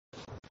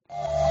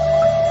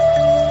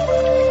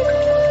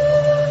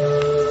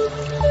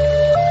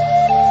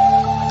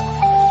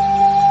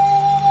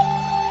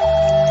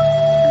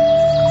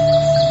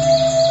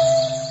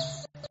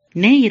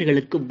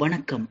நேயர்களுக்கு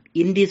வணக்கம்.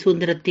 இந்திய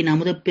சுதந்திரத்தின்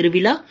அமுதப்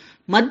பெருவிழா,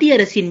 மத்திய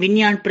அரசின்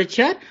விஞ்ஞான்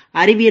பிரச்சார்,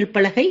 அறிவியல்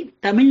பலகை,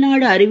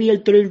 தமிழ்நாடு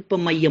அறிவியல் தொழில்நுட்ப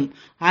மையம்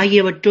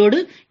ஆகியவற்றோடு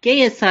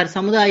KSR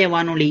சமுதாய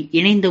வானொலி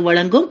இணைந்து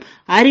வழங்கும்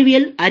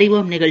அறிவியல்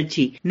அறிவோம்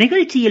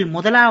நிகழ்ச்சியில்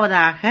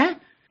முதலாவதாக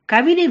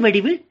கவிதை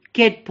வடிவில்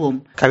கேட்போம்.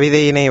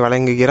 கவிதையினை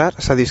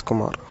வழங்குகிறார்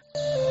சதீஷ்குமார்.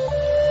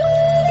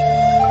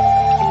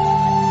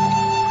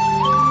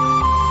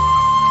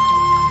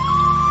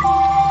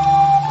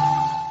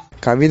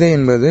 கவிதை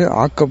என்பது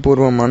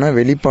ஆக்கப்பூர்வமான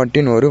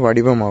வெளிப்பாட்டின் ஒரு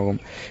வடிவமாகும்.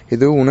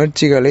 இது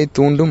உணர்ச்சிகளை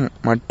தூண்டும்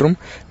மற்றும்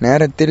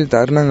நேரத்தில்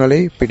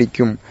தருணங்களை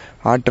பிடிக்கும்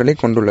ஆற்றலை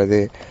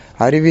கொண்டுள்ளது.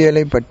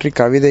 அறிவியலை பற்றி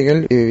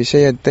கவிதைகள்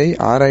விஷயத்தை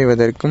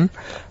ஆராய்வதற்கும்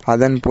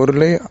அதன்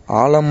பொருளை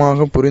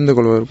ஆழமாக புரிந்து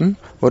கொள்வதற்கும்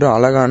ஒரு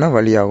அழகான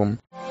வழியாகும்.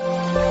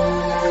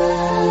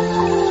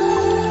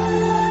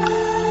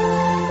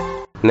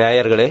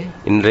 நேயர்களே,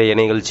 இன்றைய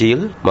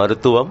நிகழ்ச்சியில்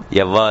மருத்துவம்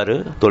எவ்வாறு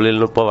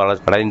தொழில்நுட்பம்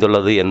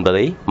அடைந்துள்ளது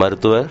என்பதை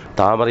மருத்துவர்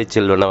தாமரை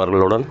செல்வன்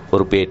அவர்களுடன்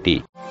ஒரு பேட்டி.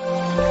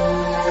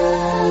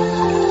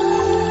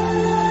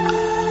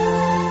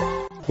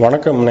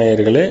 வணக்கம்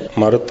நேயர்களே,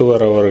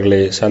 மருத்துவர்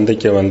அவர்களை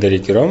சந்திக்க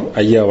வந்திருக்கிறோம்.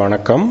 ஐயா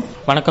வணக்கம்.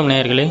 வணக்கம்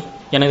நேயர்களே,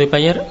 எனது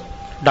பெயர்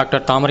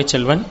doctor Thamarai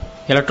Selvan,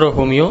 electro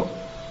homeo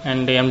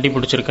and MD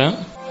முடிச்சிருக்கேன்.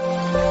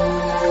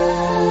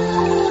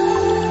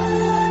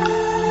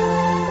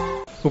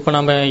 இப்போ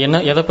நம்ம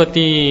எதை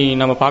பற்றி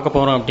நம்ம பார்க்க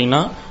போகிறோம் அப்படின்னா,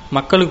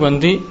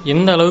 மக்களுக்கு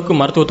எந்த அளவுக்கு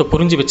மருத்துவத்தை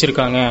புரிஞ்சு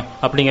வச்சுருக்காங்க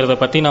அப்படிங்கிறத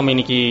பற்றி நம்ம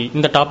இன்னைக்கு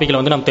இந்த டாப்பிக்கில்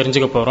நம்ம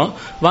தெரிஞ்சுக்க போகிறோம்.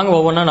 வாங்க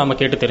ஒவ்வொன்றா நம்ம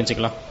கேட்டு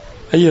தெரிஞ்சுக்கலாம்.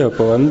 ஐயா,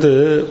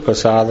 இப்போ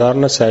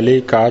சாதாரண சளி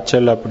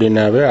காய்ச்சல்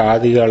அப்படின்னாவே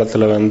ஆதி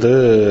காலத்தில்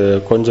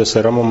கொஞ்சம்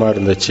சிரமமாக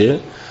இருந்துச்சு.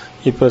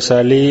 இப்போ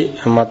சளி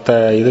மற்ற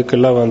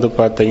இதுக்கெல்லாம்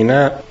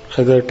பார்த்தீங்கன்னா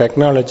இது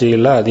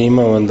டெக்னாலஜியெல்லாம்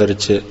அதிகமாக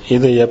வந்துருச்சு.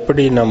 இது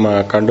எப்படி நம்ம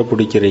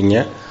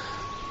கண்டுபிடிக்கிறீங்க,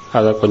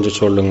 அதை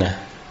கொஞ்சம் சொல்லுங்கள்.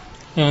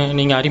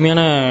 நீங்கள்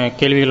அருமையான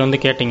கேள்விகள்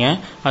கேட்டீங்க.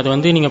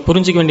 அது நீங்கள்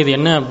புரிஞ்சிக்க வேண்டியது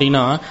என்ன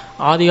அப்படின்னா,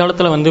 ஆதி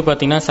காலத்தில்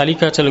பார்த்தீங்கன்னா சளி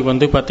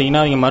காய்ச்சலுக்கு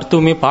பார்த்தீங்கன்னா அவங்க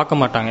மருத்துவமே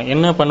பார்க்க மாட்டாங்க.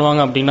 என்ன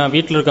பண்ணுவாங்க அப்படின்னா,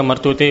 வீட்டில் இருக்க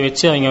மருத்துவத்தை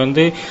வச்சு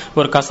அவங்க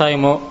ஒரு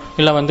கஷாயமோ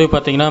இல்லை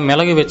பார்த்தீங்கன்னா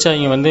மிளகு வச்சு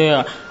அவங்க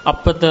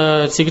அப்பத்த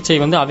சிகிச்சை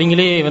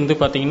அவங்களே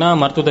பார்த்தீங்கன்னா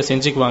மருத்துவத்தை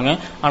செஞ்சுக்குவாங்க.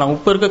 ஆனால்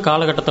இப்போ இருக்க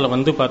காலகட்டத்தில்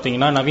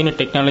பார்த்தீங்கன்னா நவீன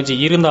டெக்னாலஜி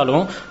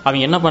இருந்தாலும்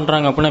அவங்க என்ன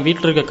பண்ணுறாங்க அப்படின்னா,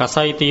 வீட்டில் இருக்க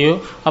கஷாயத்தையோ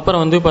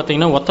அப்புறம்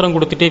பார்த்தீங்கன்னா ஒத்தரம்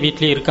கொடுத்துட்டே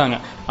வீட்டிலேயே இருக்காங்க.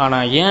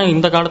 ஆனால் ஏன்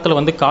இந்த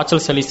காலத்தில்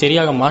காய்ச்சல் சளி சரியாக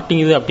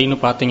மாட்டேங்குது அப்படின்னு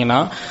பார்த்தீங்கன்னா,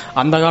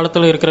 அந்த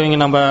காலத்தில் இருக்கிறவங்க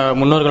நம்ம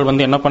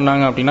முன்னோர்கள் என்ன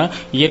பண்ணாங்க அப்படின்னா,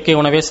 இயற்கை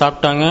உணவே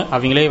சாப்பிட்டாங்க,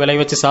 அவங்களே விளை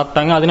வச்சு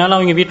சாப்பிட்டாங்க. அதனால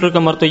அவங்க வீட்டில்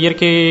இருக்க மருத்துவ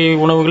இயற்கை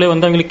உணவுகளே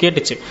அவங்களுக்கு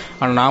கேட்டுச்சு.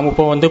 ஆனால் நாம்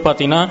இப்போ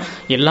பார்த்தீங்கன்னா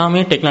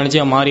எல்லாமே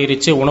டெக்னாலஜியாக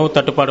மாறிடுச்சு. உணவு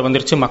தட்டுப்பாடு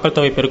வந்துருச்சு, மக்கள்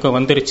தொகை பெருக்கம்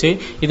வந்துருச்சு.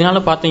 இதனால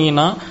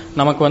பார்த்தீங்கன்னா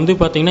நமக்கு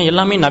பார்த்தீங்கன்னா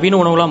எல்லாமே நவீன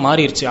உணவுலாம்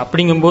மாறிடுச்சு.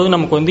 அப்படிங்கும்போது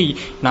நமக்கு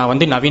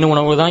நான் நவீன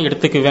உணவு தான்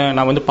எடுத்துக்குவேன்,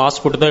 நான்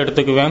ஃபாஸ்ட் ஃபுட் தான்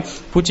எடுத்துக்குவேன்,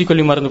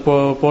 பூச்சிக்கொல்லி மருந்து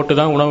போட்டு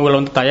தான்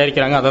உணவுகள்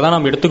தயாரிக்கிறாங்க, அதை தான்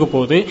நம்ம எடுத்துக்க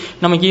போது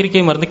நமக்கு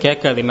இயற்கை மருந்து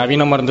கேட்காது,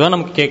 நவீன மருந்து தான்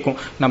நமக்கு கேட்கும்.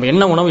 நம்ம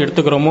என்ன உணவு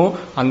எடுத்துக்கிறோமோ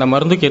அந்த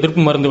மருந்துக்கு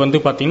எதிர்ப்பு மருந்து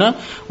பார்த்தீங்கன்னா,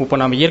 இப்போ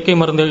நம்ம இயற்கை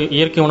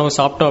உணவு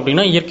சாப்பிட்டோம்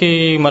அப்படின்னா இயற்கை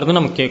மருந்து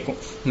நமக்கு கேட்கும்.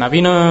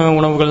 நவீன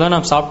உணவுகள் தான்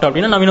நம்ம சாப்பிட்டோம்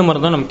அப்படின்னா நவீன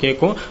மருந்து தான் நமக்கு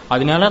கேட்கும்.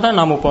 அதனால தான்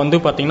நம்ம இப்போ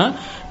பார்த்தீங்கன்னா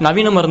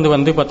நவீன மருந்து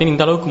பார்த்தீங்கன்னா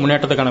இந்த அளவுக்கு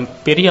முன்னேற்றத்துக்கான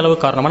பெரிய அளவு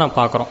காரணமாக நம்ம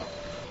பார்க்குறோம்.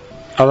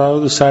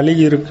 அதாவது சளி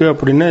இருக்கு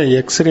அப்படின்னா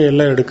எக்ஸ்ரே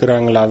எல்லாம்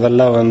எடுக்கிறாங்களா,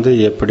 அதெல்லாம்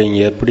எப்படி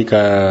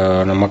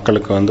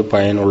மக்களுக்கு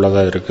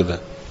பயனுள்ளதாக இருக்குது?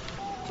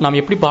 நாம்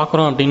எப்படி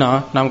பார்க்குறோம் அப்படின்னா,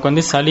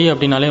 நமக்கு சளி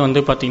அப்படின்னாலே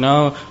பார்த்தீங்கன்னா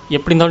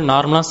எப்படி இருந்தாலும்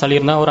நார்மலாக சளி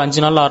இருந்தால் ஒரு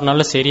 5 நாள் 6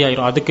 நாளில்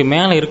சரியாயிரும். அதுக்கு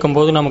மேலே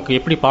இருக்கும்போது நமக்கு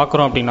எப்படி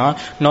பார்க்குறோம் அப்படின்னா,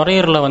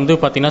 நுரையீரலில்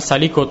பார்த்தீங்கன்னா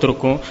சளி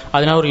கோத்திருக்கும்,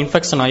 அதனால ஒரு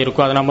இன்ஃபெக்ஷன்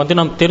ஆகிருக்கும். அதை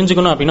நம்ம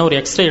தெரிஞ்சுக்கணும் அப்படின்னா ஒரு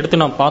எக்ஸ்ரே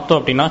எடுத்து நம்ம பார்த்தோம்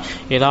அப்படின்னா,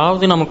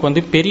 ஏதாவது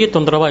நமக்கு பெரிய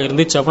தொந்தரவாக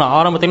இருந்துச்சு அப்படின்னா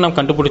ஆரம்பத்தில் நம்ம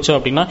கண்டுபிடிச்சோம்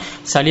அப்படின்னா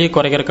சளியை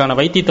குறைக்கிறதுக்கான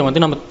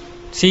வைத்தியத்தை நம்ம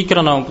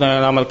சீக்கிரம்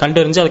நம்ம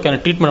கண்டறிஞ்சு அதுக்கான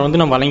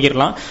ட்ரீட்மெண்ட் நம்ம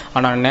வழங்கிடலாம்.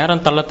 ஆனால்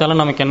நேரம் தள்ள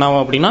நமக்கு என்ன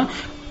ஆகும் அப்படின்னா,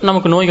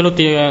 நமக்கு நோய்களும்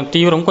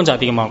தீவிரம் கொஞ்சம்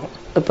அதிகமாகும்.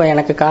 இப்போ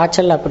எனக்கு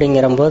காய்ச்சல்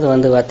அப்படிங்கிறம்போது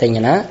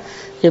பார்த்தீங்கன்னா,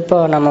 இப்போ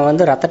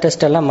நம்ம ரத்த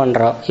டெஸ்ட் எல்லாம்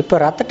பண்ணுறோம். இப்போ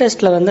ரத்த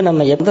டெஸ்ட்டில்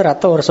நம்ம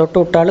ரத்தம் ஒரு சொட்டு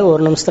விட்டாலும்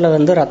 1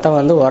 நிமிஷத்தில்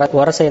ரத்தம்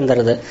உர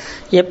சேர்ந்துருது.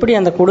 எப்படி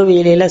அந்த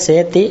குடுவியில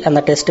சேர்த்து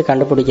அந்த டெஸ்ட்டு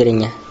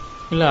கண்டுபிடிக்கிறீங்க?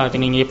 இல்லை, அது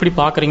நீங்கள் எப்படி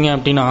பார்க்குறீங்க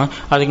அப்படின்னா,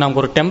 அதுக்கு நம்ம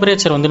ஒரு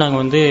டெம்பரேச்சர்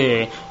நாங்கள்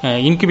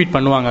இன்குபேட்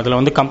பண்ணுவாங்க,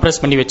 அதில் கம்ப்ரெஸ்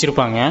பண்ணி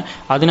வச்சுருப்பாங்க.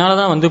 அதனால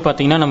தான்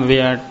பார்த்தீங்கன்னா நம்ம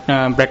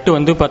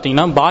பிளட்டு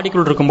பார்த்தீங்கன்னா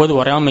பாடிக்குள்ள இருக்கும்போது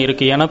வராமல்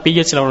இருக்குது. ஏன்னா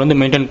pH லெவல்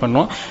மெயின்டைன்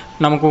பண்ணும்.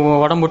 நமக்கு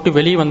உடம்பு விட்டு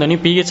வெளியே வந்தோடனே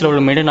pH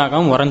லெவல் மெயின்டைன்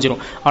ஆகாமல்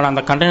உறைஞ்சிரும். ஆனால்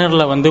அந்த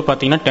கண்டெய்னரில்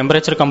பார்த்தீங்கன்னா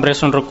டெம்பரேச்சர்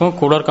கம்ப்ரெஷன் இருக்கும்,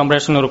 கூலர்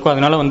கம்ப்ரெஷன் இருக்கும்.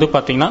 அதனால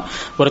பார்த்தீங்கன்னா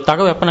ஒரு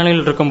தக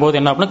வெப்பநிலையில் இருக்கும்போது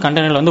என்ன அப்படின்னா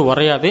கண்டெய்னரில்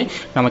உறையாது.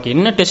 நமக்கு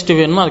என்ன டெஸ்ட்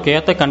வேணுமோ அதுக்கு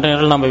ஏற்ற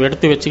கண்டெய்னரில் நம்ம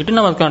எடுத்து வச்சுக்கிட்டு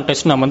நம்ம அதுக்கான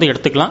டெஸ்ட் நம்ம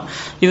எடுத்துக்கலாம்.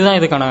 இதுதான்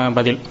இதுக்கான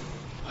பதில்.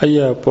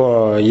 ஐயா, இப்போ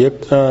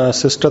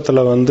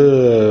சிஸ்டத்தில்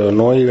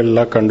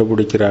நோய்கள்லாம்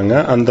கண்டுபிடிக்கிறாங்க.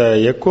 அந்த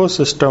எக்கோ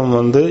சிஸ்டம்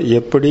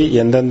எப்படி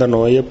எந்தெந்த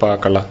நோயை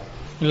பார்க்கலாம்?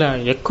 இல்லை,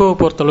 எக்கோவை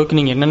பொறுத்தளவுக்கு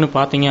நீங்கள் என்னென்னு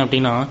பார்த்தீங்க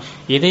அப்படின்னா,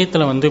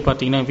 இதயத்தில்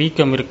பார்த்தீங்கன்னா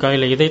வீக்கம் இருக்கா,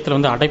 இல்லை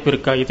இதயத்தில் அடைப்பு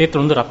இருக்கா,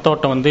 இதயத்தில் ரத்த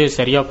ஓட்டம்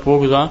சரியாக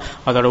போகுதா,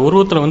 அதோட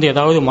உருவத்தில்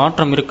ஏதாவது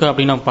மாற்றம் இருக்கா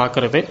அப்படின்னு நம்ம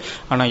பார்க்குறது.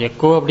 ஆனால்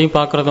எக்கோ அப்படின்னு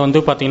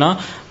பார்க்குறது பார்த்தீங்கன்னா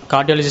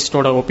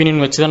கார்டியாலஜிஸ்டோட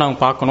ஒப்பீனியன் வச்சு தான் நம்ம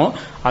பார்க்கணும்.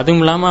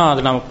 அதுவும் இல்லாமல்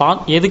அது நம்ம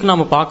எதுக்கு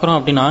நம்ம பார்க்குறோம்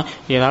அப்படின்னா,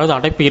 ஏதாவது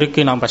அடைப்பு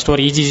இருக்குது, நம்ம ஃபஸ்ட்டு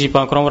ஒரு இஜிஜி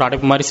பார்க்குறோம், ஒரு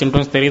அடைப்பு மாதிரி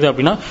சிம்டம்ஸ் தெரியுது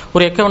அப்படின்னா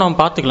ஒரு எக்கோவை நம்ம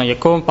பார்த்துக்கலாம்.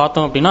 எக்கோவும்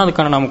பார்த்தோம் அப்படின்னா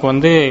அதுக்கான நமக்கு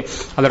வந்து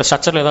அதோட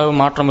ஸ்ட்ரக்சரில் ஏதாவது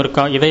மாற்றம்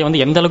இருக்கா, இதை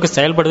வந்து எந்த அளவுக்கு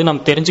செயல்படுதுன்னு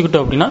நம்ம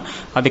தெரிஞ்சுக்கிட்டோம் அப்படின்னா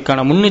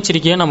அதுக்கான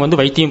முன்னெச்சரிக்கையை நம்ம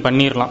வந்து வைத்தியம்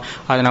பண்ணிடலாம்.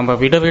 அது நம்ம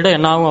விட விட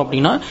என்ன ஆகும்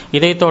அப்படின்னா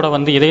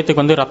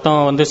இதயத்துக்கு வந்து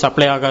ரத்தம் வந்து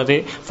சப்ளை ஆகாது,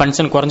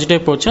 ஃபங்க்ஷன் குறைஞ்சிட்டே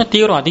போச்சுன்னா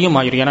தீவிரம்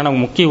அதிகமாகிடும். ஏன்னா நம்ம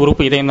முக்கிய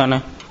உறுப்பு இதயம் தானே.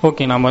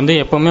 ஓகே, நம்ம வந்து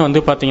எப்போவுமே வந்து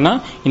பார்த்தீங்கன்னா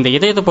இந்த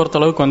இதயத்தை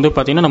பொறுத்தளவுக்கு வந்து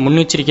பார்த்தீங்கன்னா நம்ம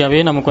முன்னெச்சரிக்கையாகவே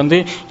நமக்கு வந்து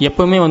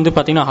எப்போவுமே வந்து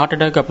பார்த்தீங்கன்னா ஹார்ட்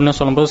அட்டாக் அப்படின்னு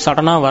சொல்லும்போது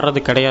சடனாக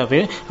வர்றது கிடையாது.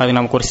 அது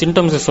நமக்கு ஒரு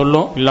சிம்டம்ஸ்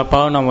சொல்லும்.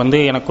 இல்லைப்பா நம்ம வந்து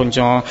எனக்கு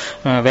கொஞ்சம்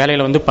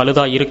வேலையில் வந்து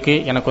பழுதாக இருக்குது,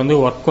 எனக்கு வந்து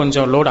ஒர்க்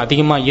கொஞ்சம் லோடு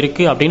அதிகமாக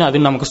இருக்குது அப்படின்னு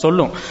அது நமக்கு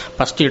சொல்லும்.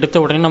 ஃபஸ்ட்டு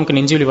எடுத்த உடனே நமக்கு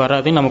நெஞ்சுவலி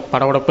வராது, நமக்கு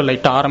படபடப்பு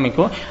லைட்டாக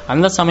ஆரம்பிக்கும்.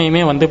 அந்த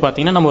சமயமே வந்து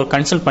பார்த்தீங்கன்னா நம்ம ஒரு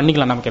கன்சல்ட்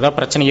பண்ணிக்கலாம், நமக்கு ஏதாவது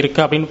பிரச்சனை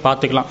இருக்கா அப்படின்னு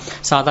பார்த்துக்கலாம்.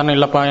 சாதாரண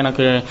இல்லைப்பா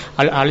எனக்கு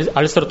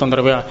அல்சர்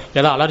தொந்தரவு,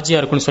 ஏதாவது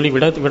அலர்ஜியாக இருக்குன்னு சொல்லி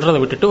விடுறதை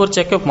விட்டுட்டு ஒரு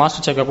செக்அப்,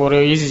 மாஸ்டர் செக்அப், ஒரு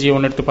இசிஜி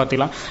ஒன்று எடுத்து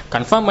பார்த்துக்கலாம்.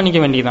 கன்ஃபார்ம் பண்ணிக்க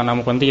வேண்டியதான்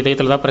நமக்கு வந்து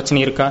இதயத்தில் தான் பிரச்சனை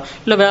இருக்கா,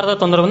 இல்லை வேறு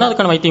ஏதாவது தொந்தரவு வந்து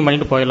அதுக்கான வைத்தியம்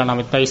பண்ணிட்டு போயிடலாம்.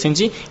 நம்ம தயவு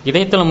செஞ்சு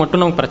இதயத்தில்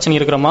மட்டும் நமக்கு பிரச்சனை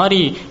இருக்கிற மாதிரி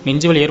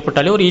நெஞ்சுவலி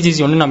ஏற்பட்டாலே ஒரு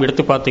இசிஜி ஒன்று நம்ம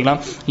எடுத்து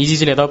பார்த்துக்கலாம்.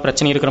 இசிஜியில் ஏதாவது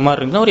பிரச்சனை இருக்கிற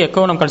மாதிரி இருந்தால் ஒரு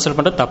எக்கோ நம்ம கன்சல்ட்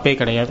பண்ணுறது தப்பே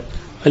கிடையாது.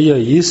 ஐயா,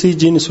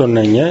 இசிஜின்னு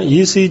சொன்னீங்க,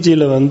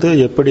 இசிஜியில் வந்து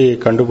எப்படி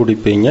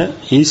கண்டுபிடிப்பீங்க?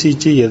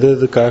 இசிஜி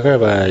எதுக்காக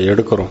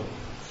எடுக்கிறோம்?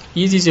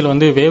 இசிஜியில்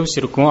வந்து வேவ்ஸ்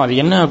இருக்கும். அது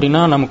என்ன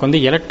அப்படின்னா நமக்கு வந்து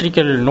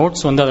எலக்ட்ரிக்கல்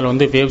நோட்ஸ் வந்து அதில்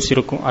வந்து வேவ்ஸ்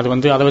இருக்கும். அது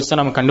வந்து அதை வச்சு தான்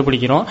நம்ம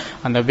கண்டுபிடிக்கிறோம்.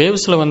 அந்த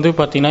வேவ்ஸில் வந்து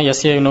பார்த்தீங்கன்னா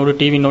எஸ்ஏ நோடு,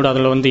 டிவி நோடு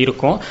அதில் வந்து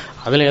இருக்கும்.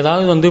 அதில்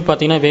ஏதாவது வந்து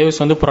பார்த்தீங்கன்னா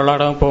வேவ்ஸ் வந்து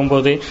புரளாடாக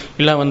போகும்போது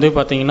இல்லை வந்து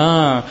பார்த்தீங்கன்னா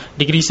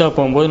டிகிரீஸாக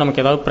போகும்போது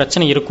நமக்கு ஏதாவது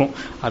பிரச்சனை இருக்கும்.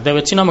 அதை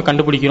வச்சு நம்ம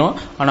கண்டுபிடிக்கிறோம்.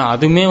 ஆனால்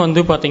அதுவுமே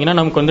வந்து பார்த்தீங்கன்னா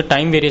நமக்கு வந்து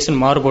டைம் வேரியேஷன்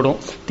மாறுபடும்.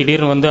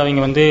 திடீர்னு வந்து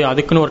அவங்க வந்து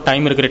அதுக்குன்னு ஒரு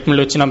டைம் இருக்குது,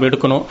 ரெட்மில் வச்சு நம்ம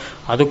எடுக்கணும்.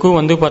 அதுக்கும்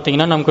வந்து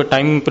பார்த்தீங்கன்னா நமக்கு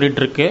டைம் பீரியட்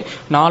இருக்குது.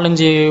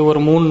 4-5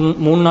 ஒரு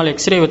 3-4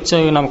 எக்ஸ்ரே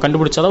வச்சு நம்ம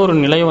கண்டுபிடிச்சாதான் ஒரு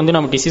நிலையை வந்து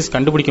நம்ம டிசீஸ்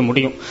கண்டுபிடிக்க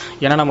முடியும்.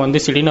 ஏன்னா நம்ம வந்து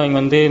திடீர்னு அவங்க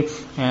வந்து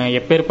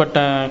எப்பேற்பட்ட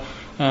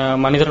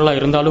மனிதர்களாக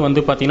இருந்தாலும்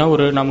வந்து பார்த்தீங்கன்னா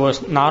ஒரு நம்ம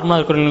நார்மலாக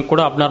இருக்கிறவங்களுக்கு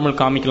கூட அப்நார்மல்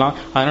காமிக்கலாம்.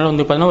 அதனால்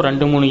வந்து பார்த்தீங்கன்னா ஒரு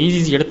 2-3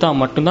 இசிஜி எடுத்தால்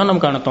மட்டும்தான்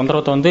நமக்கான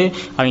தொந்தரவை வந்து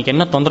அவங்களுக்கு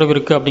என்ன தொந்தரவு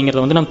இருக்குது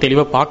அப்படிங்கிறத வந்து நம்ம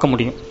தெளிவாக பார்க்க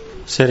முடியும்.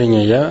 சரிங்க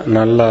ஐயா,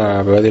 நல்ல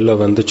பதில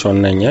வந்து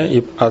சொன்னீங்க.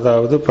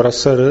 அதாவது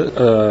ப்ரெஷரு,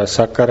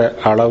 சர்க்கரை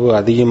அளவு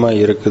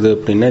அதிகமாக இருக்குது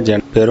அப்படின்னா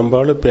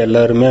பெரும்பாலும் இப்போ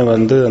எல்லாருமே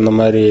வந்து அந்த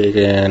மாதிரி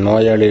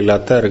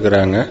நோயாளிகளாக தான்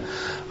இருக்கிறாங்க.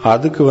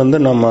 அதுக்கு வந்து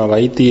நம்ம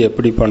வைத்தியம்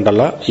எப்படி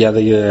பண்ணலாம்,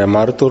 அதை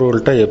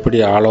மருத்துவர்கள்ட்ட எப்படி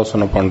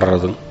ஆலோசனை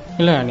பண்ணுறது?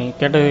 இல்லை, நீ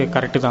கேட்டது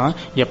கரெக்டு தான்.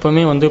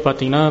 எப்போவுமே வந்து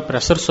பார்த்தீங்கன்னா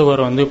ப்ரெஷர்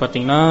சுகர் வந்து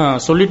பார்த்தீங்கன்னா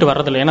சொல்லிட்டு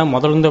வர்றதில்லை. ஏன்னா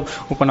முதல்ல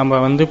இப்போ நம்ம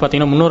வந்து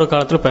பார்த்தீங்கன்னா முன்னொரு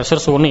காலத்தில்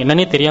ப்ரெஷர் சுகர்னு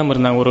என்னன்னே தெரியாமல்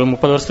இருந்தாங்க. ஒரு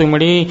 30 வருஷத்துக்கு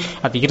முன்னாடி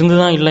அது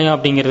இருந்துதான் இல்லையா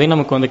அப்படிங்கிறதே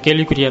நமக்கு வந்து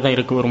கேள்விக்குறியாக தான்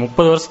இருக்குது. ஒரு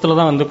 30 வருஷத்துல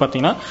தான் வந்து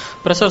பார்த்தீங்கன்னா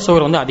ப்ரெஷர்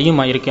சுகர் வந்து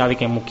அதிகமாக இருக்குது.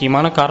 அதுக்கு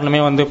முக்கியமான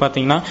காரணமே வந்து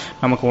பார்த்தீங்கன்னா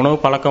நமக்கு உணவு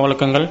பழக்க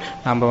வழக்கங்கள்,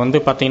 நம்ம வந்து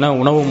பார்த்தீங்கன்னா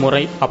உணவு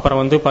முறை,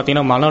 அப்புறம் வந்து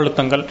பார்த்தீங்கன்னா மன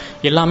அழுத்தங்கள்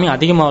எல்லாமே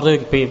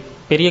அதிகமாகிறதுக்கு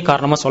பெரிய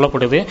காரணமாக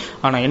சொல்லப்படுது.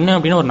 ஆனால் என்ன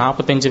அப்படின்னா ஒரு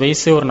 45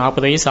 வயசு ஒரு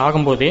 40 வயசு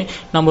ஆகும்போதே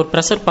நம்ம ஒரு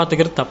ப்ரெஷர்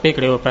பார்த்துக்கிறது தப்பே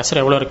கிடையாது. ஒரு ப்ரெஷர்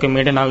எவ்வளோ இருக்குது,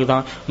 மெயின்டைன்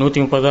ஆகுதான்,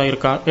 130 தான்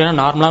இருக்கா. ஏன்னா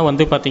நார்மலாக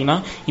வந்து பார்த்தீங்கன்னா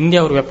இந்தியா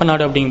ஒரு வெப்ப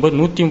நாடு அப்படிங்கும்போது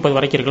 130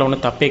 வரைக்கும் இருக்கலாம்,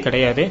 ஒன்றும் தப்பே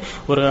கிடையாது.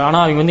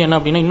 ஆனால் அவங்க வந்து என்ன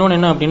அப்படின்னா இன்னொன்று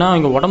என்ன அப்படின்னா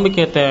அவங்க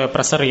உடம்புக்கு ஏற்ற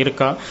ப்ரெஷர்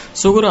இருக்கா.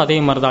 சுகரும் அதே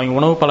மாதிரி தான். அவங்க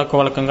உணவு பழக்க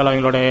வழக்கங்கள்,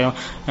 அவங்களோட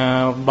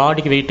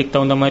பாடிக்கு வெயிட்டுக்கு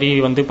தகுந்த மாதிரி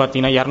வந்து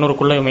பார்த்தீங்கன்னா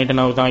 200க்குள்ளே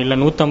மெயின்டைன் ஆகுதான், இல்லை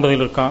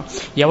 150 இருக்கா,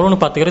 எவ்வளோன்னு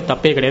பார்த்துக்கிறது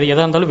தப்பே கிடையாது.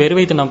 எதாக இருந்தாலும் வெறு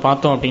வயிற்று நம்ம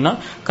பார்த்தோம் அப்படின்னா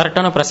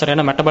கரெக்டான ப்ரெஷர்,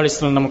 ஏன்னா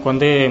மெட்டபாலிசம் நமக்கு வந்து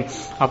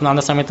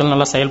அந்த சமயத்தில்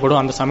நல்லா செயல்படும்.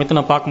 அந்த சமயத்தை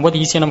நம்ம பார்க்கும்போது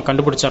ஈஸியாக நம்ம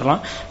கண்டுபிடிச்சிடலாம்.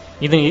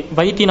 இது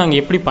வைத்தியம் நாங்கள்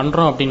எப்படி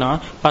பண்ணுறோம் அப்படின்னா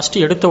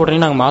ஃபஸ்ட்டு எடுத்த உடனே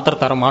நாங்கள் மாத்திரை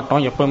தர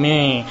மாட்டோம். எப்போவுமே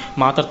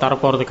மாத்திரை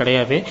தரப்போகிறது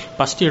கிடையாது.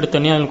 ஃபஸ்ட்டு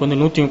எடுத்தோடனே அவங்களுக்கு வந்து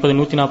 130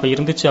 140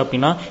 இருந்துச்சு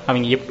அப்படின்னா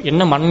அவங்க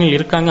என்ன மனநிலையில்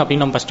இருக்காங்க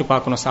அப்படின்னு நம்ம ஃபஸ்ட்டு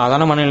பார்க்கணும்.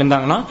 சாதாரண மனநிலை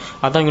இருந்தாங்கன்னா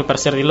அதான் அவங்களுக்கு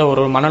பிரச்சனை இல்லை.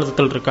 ஒரு மன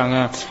அழுத்தத்தில் இருக்காங்க,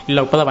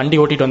 இல்லை இப்போ தான் வண்டி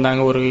ஓட்டிட்டு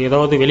வந்தாங்க, ஒரு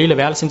ஏதாவது வெளியில்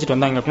வேலை செஞ்சுட்டு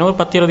வந்தாங்க அப்படின்னா ஒரு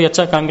 10-20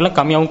 எச்சா காமிக்கலாம்,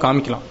 கம்மியாகவும்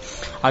காமிக்கலாம்.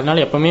 அதனால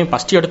எப்போவுமே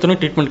ஃபஸ்ட்டு எடுத்தோன்னே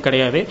ட்ரீட்மெண்ட்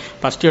கிடையாது.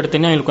 ஃபஸ்ட்டு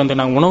எடுத்தோன்னே அவங்களுக்கு வந்து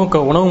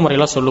நாங்கள் உணவு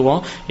முறையெல்லாம் சொல்லுவோம்.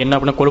 என்ன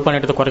அப்படின்னா கொழுப்பான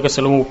இடத்தை குறைக்க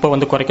சொல்லுவோம், உப்பை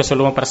வந்து குறைக்க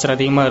சொல்லுவோம். ப்ரெஷர்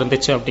அதிகமாக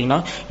இருந்துச்சு அப்படின்னா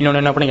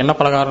இன்னொன்று என்ன பண்ண எண்ணெய்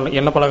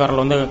பலகாரம்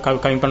வந்து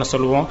கம்மி பண்ண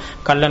சொல்லுவோம்.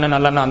 கல்லெண்ணெய்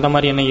நல்லெண்ணெய் அந்த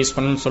மாதிரி எண்ணெய் யூஸ்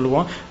பண்ணணும்னு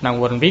சொல்லுவோம்.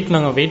 நாங்கள் 1 வீக்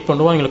நாங்கள் வெயிட்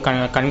பண்ணுவோம்,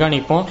 எங்களுக்கு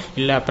கண்காணிப்போம்.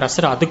 இல்லை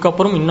ப்ரெஷர்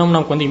அதுக்கப்புறம் இன்னும்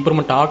நமக்கு வந்து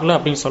இம்ப்ரூவ்மெண்ட் ஆகலை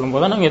அப்படின்னு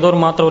சொல்லும்போது நாங்கள் ஏதோ ஒரு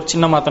மாத்திரை, ஒரு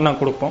சின்ன மாத்திரை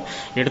நாங்கள் கொடுப்போம்.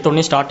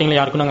 எடுத்தோடனே ஸ்டார்டிங்கில்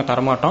யாருக்கும் நாங்கள்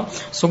தரமாட்டோம்.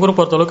 சுகர்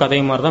பொறுத்தளவுக்கு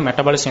அதே மாதிரி தான்.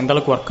 மெட்டபாலிசம் எந்த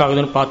அளவுக்கு ஒர்க்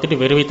ஆகுதுன்னு பார்த்துட்டு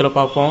வெறு வயிற்றில்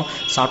பார்ப்போம்,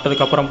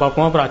 சாப்பிட்டதுக்கப்புறம்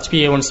பார்ப்போம், அப்புறம்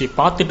HbA1c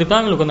பார்த்துட்டு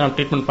தான் எங்களுக்கு வந்து நம்ம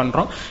ட்ரீட்மெண்ட்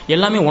பண்ணுறோம்.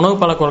 எல்லாமே உணவு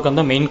பழக்க வழக்கம்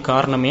தான் மெயின்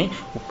காரணமே.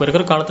 இப்போ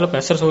இருக்கிற காலத்தில்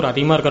ப்ரெஷர் சுகர்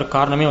அதிகமாக இருக்கிற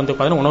காரணமே வந்து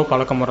பார்த்தீங்கன்னா உணவு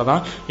பழக்க முறை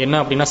தான். என்ன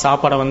அப்படின்னா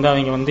சாப்பாடை வந்து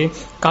அவங்க வந்து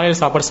காலையில்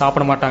சாப்பாடு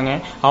சாப்பிட மாட்டாங்க,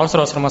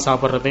 அவசரமாக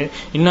சாப்பிட்றது.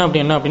 இன்னும்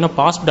என்ன அப்படின்னா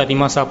ஃபாஸ்ட் ஃபுட்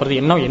அதிகமாக சாப்பிட்றது.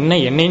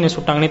 எண்ணெய்னு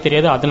சுட்டாங்கன்னே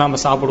தெரியாது, அது நம்ம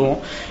சாப்பிடுவோம்.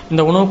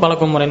 இந்த உணவு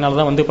பழக்க முறையினால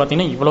தான் வந்து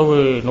பார்த்தீங்கன்னா இவ்வளவு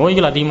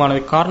நோய்கள்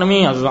அதிகமானதுக்கு காரணமே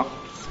அதுதான்.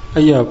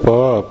 ஐயா,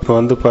 இப்போ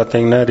வந்து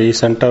பார்த்தீங்கன்னா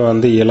ரீசெண்டாக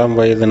வந்து இளம்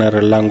வயதினர்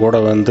எல்லாம் கூட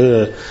வந்து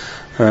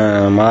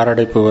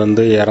மாரடைப்பு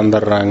வந்து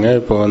இறந்துடுறாங்க.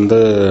 இப்போ வந்து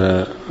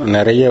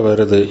நிறைய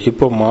வருது.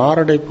 இப்போ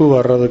மாரடைப்பு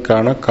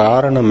வர்றதுக்கான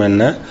காரணம்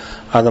என்ன,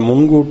 அதை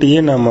முன்கூட்டியே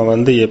நம்ம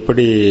வந்து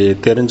எப்படி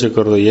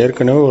தெரிஞ்சுக்கிறது?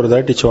 ஏற்கனவே ஒரு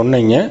தாட்டி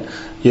சொன்னீங்க,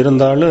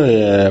 இருந்தாலும்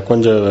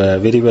கொஞ்சம்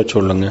விரிவாக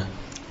சொல்லுங்க.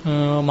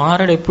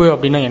 மாரடைப்பு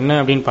அப்படின்னா என்ன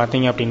அப்படின்னு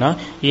பார்த்தீங்க அப்படின்னா,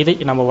 இதை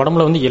நம்ம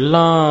உடம்புல வந்து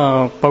எல்லா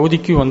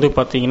பகுதிக்கும் வந்து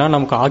பார்த்தீங்கன்னா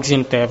நமக்கு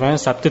ஆக்சிஜன் தேவை,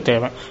 சத்து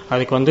தேவை.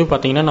 அதுக்கு வந்து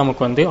பார்த்தீங்கன்னா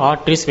நமக்கு வந்து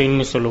ஆர்ட்ரிஸ்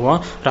வெயின்னு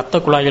சொல்லுவோம்.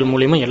 ரத்த குழாய்கள்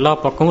மூலியமா எல்லா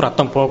பக்கமும்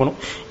ரத்தம் போகணும்.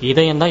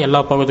 இதயம் தான்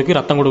எல்லா பகுதிக்கும்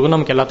ரத்தம் கொடுக்கும்,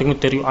 நமக்கு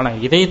எல்லாத்துக்குமே தெரியும். ஆனால்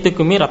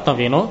இதயத்துக்குமே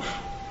ரத்தம் வேணும்,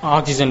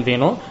 ஆக்சிஜன்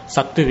வேணும்,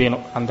 சத்து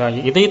வேணும். அந்த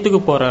இதயத்துக்கு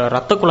போகிற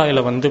ரத்த குழாயில்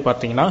வந்து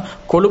பார்த்தீங்கன்னா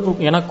கொழுப்பு,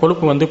 ஏன்னா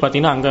கொழுப்பு வந்து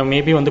பார்த்தீங்கன்னா அங்கே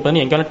மேபி வந்து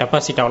பார்த்தீங்கன்னா எங்கேயாலும்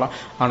டெபாசிட் ஆகலாம்.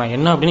 ஆனால்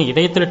என்ன அப்படின்னா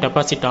இதயத்தில்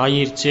டெபாசிட்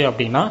ஆகிருச்சு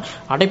அப்படின்னா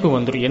அடைப்பு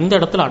வந்துடும். எந்த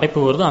இடத்துல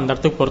அடைப்பு வருதோ அந்த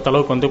இடத்துக்கு பொறுத்த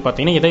அளவுக்கு வந்து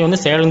பார்த்தீங்கன்னா இதயம்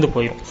வந்து செயலிழந்து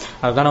போயிடும்.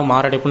 அதுதான் நம்ம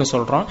மாரடைப்புன்னு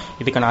சொல்கிறோம்.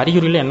 இதுக்கான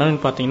அறிகுறியில் என்னன்னு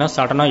பார்த்தீங்கன்னா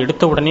சடனாக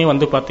எடுத்த உடனே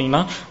வந்து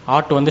பார்த்தீங்கன்னா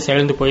ஆட்டு வந்து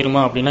செயலிழந்து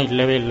போயிருமா அப்படின்னா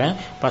இல்லவே இல்லை.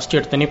 ஃபஸ்ட்டு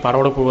எடுத்தோடனே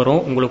பரவடப்பு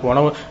வரும், உங்களுக்கு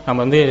உணவு நம்ம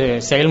வந்து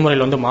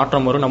செயல்முறையில் வந்து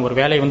மாற்றம் வரும், நம்ம ஒரு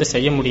வேலையை வந்து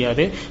செய்ய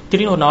முடியாது,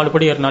 திடீர்னு ஒரு 4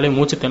 படி ஏறினாலே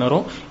மூச்சு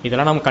திணறும்.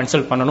 இதெல்லாம் நம்ம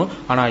கன்சல்ட் பண்ணணும்.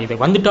 ஆனால் இது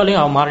வந்துட்டாலே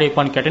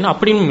மாரடைப்பான்னு கேட்டீங்கன்னா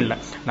அப்படின்னு இல்லை.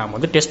 நம்ம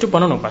வந்து டெஸ்ட்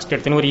பண்ணணும். ஃபஸ்ட்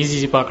எடுத்து ஒரு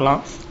ECG பார்க்கலாம்,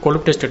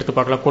 கொழுப்பு டெஸ்ட் எடுத்து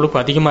பார்க்கலாம். கொழுப்பு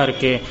அதிகமாக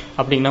இருக்குது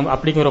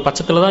அப்படிங்கிற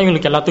பட்சத்தில் தான்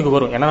இவங்களுக்கு எல்லாத்துக்கும்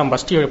வரும். ஏன்னா நம்ம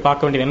ஃபஸ்ட்டு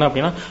பார்க்க வேண்டியது என்ன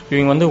அப்படின்னா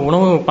இவங்க வந்து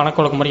உணவு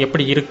பழக்கவழக்க முறை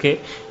எப்படி இருக்குது,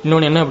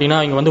 இன்னொன்று என்ன அப்படின்னா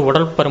இவங்க வந்து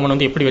உடல் பருமன்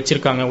வந்து எப்படி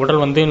வச்சிருக்காங்க,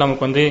 உடல் வந்து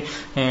நமக்கு வந்து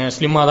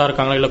ஸ்லிம்மாக தான்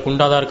இருக்காங்களா இல்லை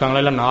குண்டாக தான்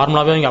இருக்காங்களா இல்லை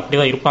நார்மலாகவே அவங்க அப்படி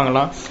தான்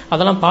இருப்பாங்களா,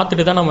 அதெல்லாம்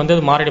பார்த்துட்டு தான் நம்ம வந்து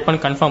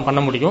மாரடைப்பான்னு கன்ஃபார்ம்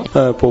பண்ண முடியும்.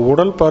 இப்போ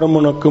உடல்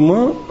பருமனுக்கும்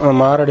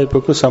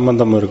மாரடைப்புக்கும்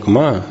சம்பந்தம்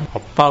இருக்குமா?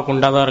 அப்பா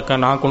குண்டாதான்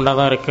இருக்கேன், நான்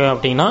குண்டாதான் இருக்கேன்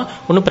அப்படின்னா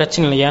ஒன்றும்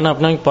பிரச்சனை இல்லை. ஏன்னா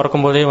அப்படின்னா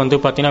பிறக்கும் போதே வந்து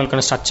பார்த்தீங்கன்னா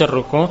அதுக்கான ஸ்ட்ரக்சர்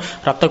இருக்கும்,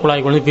 ரத்த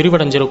குழாய்கள் வந்து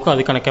விரிவடைஞ்சிருக்கும்,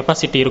 அதுக்கான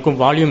கெப்பாசிட்டி இருக்கும்,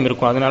 வால்யூம்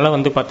இருக்கும். அதனால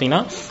வந்து பார்த்தீங்கன்னா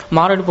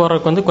மாரடைப்பு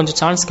போகிறதுக்கு வந்து கொஞ்சம்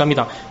சான்ஸ் கம்மி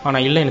தான்.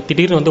 ஆனால் இல்லை எனக்கு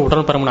திடீர்னு வந்து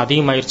உடல் பருமன்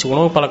அதிகமாயிருச்சு,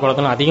 உணவு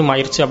பழக்கவழக்கம்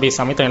அதிகமாயிருச்சு அப்படி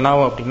சமயத்தில் என்ன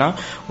ஆகும் அப்படின்னா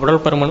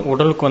உடல் பருமன்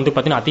உடலுக்கு வந்து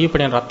பார்த்தீங்கன்னா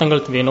அதிகப்படியான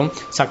ரத்தங்கள் வேணும்,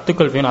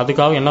 சத்துக்கள் வேணும்.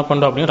 அதுக்காக என்ன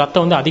பண்ணுறோம் அப்படின்னா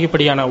ரத்தம் வந்து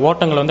அதிகப்படியான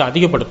ஓட்டங்களை வந்து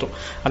அதிகப்படுத்தும்.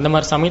 அந்த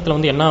மாதிரி சமயத்தில்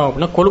வந்து என்ன ஆகும்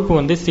அப்படின்னா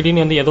கொழுப்பு வந்து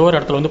திடீர்னு வந்து ஏதோ ஒரு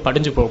இடத்துல வந்து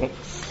படிஞ்சு போகும்.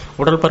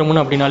 உடல் பருமன்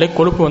அப்படின்னாலே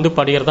கொழுப்பு வந்து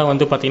படிகிறதா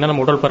வந்து பார்த்தீங்கன்னா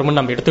நம்ம உடல் பருமன்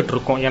நம்ம எடுத்துகிட்டு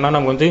இருக்கோம். ஏன்னா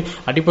நம்ம வந்து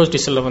அடிப்போஸ்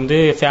டிஷ்யூல வந்து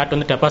ஃபேட்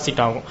வந்து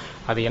டெபாசிட் ஆகும்.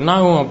 அது என்ன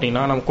ஆகும்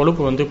அப்படின்னா நம்ம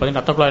கொழுப்பு வந்து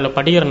பார்த்தீங்கன்னா ரத்த குழாயில்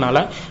படிகிறனால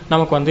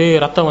நமக்கு வந்து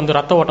ரத்த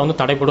ஓட்டம் வந்து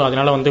தடைப்படும்.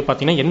 அதனால வந்து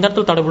பார்த்தீங்கன்னா எந்த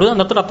இடத்துல தடைப்படுது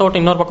அந்த இடத்துல ரத்த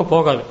ஓட்டம் இன்னொரு பக்கம்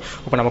போகாது.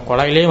 இப்போ நம்ம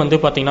குழாயிலே வந்து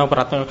பார்த்தீங்கன்னா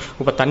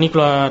இப்போ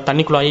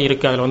தண்ணி குழாயே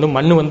இருக்குது, அதில் வந்து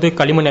மண் வந்து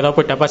களிமண் ஏதாவது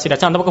போய் டெபாசிட்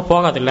ஆச்சு அந்த பக்கம்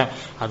போகாது இல்லை.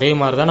 அதே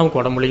மாதிரி தான்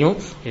நமக்கு உடம்புலையும்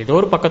ஏதோ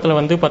ஒரு பக்கத்தில்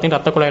வந்து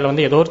பார்த்தீங்கன்னா ரத்த குழாயில்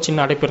வந்து ஏதோ ஒரு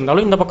சின்ன அடைப்பு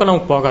இருந்தாலும் இந்த பக்கம்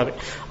நமக்கு போகாது.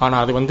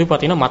 ஆனால் அது வந்து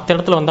பார்த்தீங்கன்னா மற்ற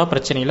இடத்துல வந்தால்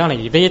பிரச்சனை இல்லை.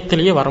 ஆனால்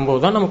இதயத்திலேயே வரும்போது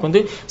தான் நமக்கு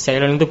வந்து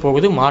செயலிழந்து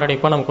போகுது,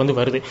 மாரடைப்பாக நமக்கு வந்து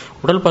வருது.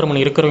 உடல் பருமன்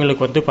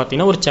இருக்கிறவங்களுக்கு வந்து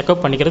பார்த்தீங்கன்னா ஒரு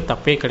செக்அப் பண்ணிக்கிறது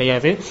தப்பே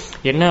கிடையாது.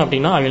 என்ன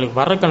அப்படின்னா அவங்களுக்கு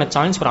வர்றதுக்கான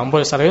சான்ஸ் ஒரு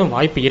 50%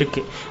 வாய்ப்பு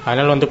இருக்குது.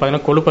 அதனால் வந்து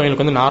பார்த்தீங்கன்னா கொழுப்பு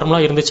அவங்களுக்கு வந்து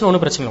நார்மலாக இருந்துச்சுன்னா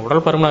ஒன்றும் பிரச்சனை இல்லை.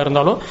 உடல் பருமனாக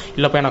இருந்தாலும்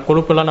இல்லைப்பா நான்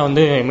கொழுப்புலாம் நான்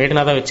வந்து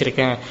மெயினாக தான்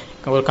வச்சிருக்கேன்,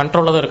 ஒரு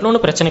கண்ட்ரோலாக தான் இருக்குன்னு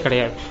ஒன்றும் பிரச்சனை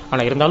கிடையாது.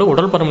 ஆனால் இருந்தாலும்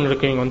உடல் பருமன்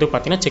இருக்கிறவங்க வந்து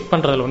பார்த்தீங்கன்னா செக்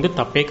பண்ணுறதுல வந்து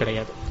தப்பே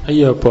கிடையாது.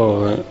 ஐயா, இப்போ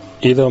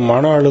இதை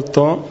மன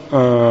அழுத்தம்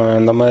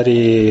இந்த மாதிரி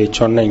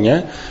சொன்னீங்க,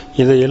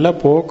 இதையெல்லாம்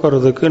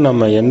போக்குறதுக்கு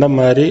நம்ம என்ன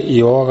மாதிரி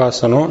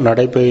யோகாசனம்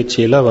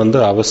நடைப்பயிற்சியில் வந்து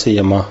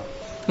அவசியமா?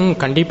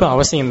 கண்டிப்பாக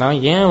அவசியம்தான்.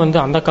 ஏன் வந்து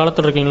அந்த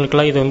காலத்தில்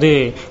இருக்கிறவங்களுக்குலாம் இது வந்து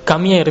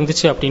கம்மியாக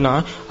இருந்துச்சு அப்படின்னா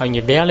அவங்க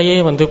வேலையே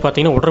வந்து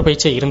பார்த்தீங்கன்னா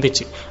உடற்பயிற்சியாக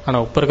இருந்துச்சு.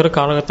 ஆனால் இப்போ இருக்கிற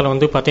காலகட்டத்தில்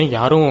வந்து பார்த்தீங்கன்னா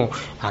யாரும்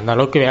அந்த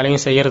அளவுக்கு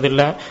வேலையும்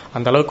செய்யறதில்ல,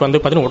 அந்த அளவுக்கு வந்து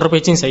பார்த்தீங்கன்னா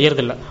உடற்பயிற்சியும்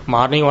செய்யறதில்ல.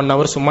 மார்னிங் 1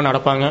 hour சும்மா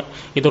நடப்பாங்க,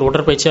 இது ஒரு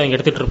உடற்பயிற்சி அவங்க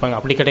எடுத்துகிட்டு இருப்பாங்க.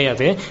 அப்படி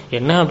கிடையாது.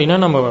 என்ன அப்படின்னா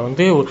நம்ம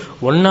வந்து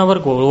 1 hour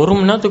 1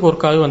 மணி நேரத்துக்கு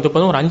ஒருக்காக வந்து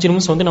பார்த்தீங்கன்னா ஒரு 5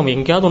 நிமிஷம் வந்து நம்ம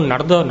எங்கேயாவது ஒன்று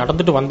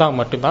நடந்துட்டு வந்தால்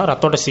மட்டும்தான்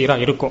ரத்தோட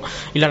சீராக இருக்கும்.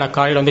 இல்லை நான்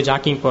காலையில் வந்து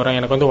ஜாக்கிங் போகிறேன்,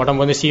 எனக்கு வந்து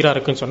உடம்பு வந்து சீராக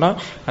இருக்குன்னு சொன்னால்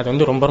அது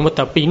வந்து ரொம்ப ரொம்ப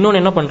தப்பு. இன்னொன்று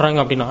என்ன பண்ணுறாங்க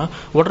அப்படின்னா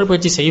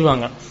உடற்பயிற்சி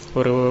செய்வாங்க,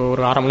 ஒரு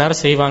 1/2 மணி நேரம்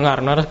செய்வாங்க,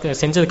 1/2 மணி நேரம்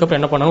செஞ்சதுக்கப்புறம்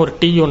என்ன பண்ணுவாங்க, ஒரு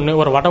டீ ஒன்று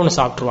ஒரு வடை ஒன்று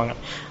சாப்பிட்ருவாங்க.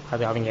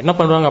 அது அவங்க என்ன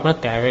பண்ணுவாங்க அப்படின்னா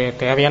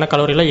தேவையான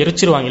கலோரியெல்லாம்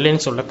எரிச்சிருவாங்க,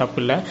 இல்லைன்னு சொல்ல தப்பு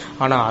இல்லை.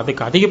 ஆனால்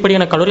அதுக்கு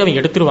அதிகப்படியான கலோரி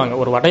அவங்க எடுத்துருவாங்க.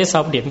 ஒரு வடையை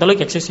சாப்பிட்டு எந்த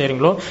அளவுக்கு எக்ஸசைஸ்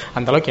செய்கிறீங்களோ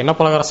அந்த அளவுக்கு என்ன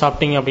பலகாரம்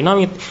சாப்பிட்டீங்க அப்படின்னா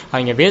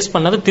அவங்க வேஸ்ட்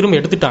பண்ணதை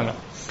திரும்ப எடுத்துட்டாங்க.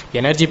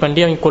 எனர்ஜி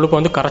பண்ணி அவங்க கொழுப்பை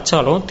வந்து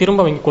கரைச்சாலும் திரும்ப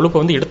அவங்க கொழுப்பை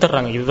வந்து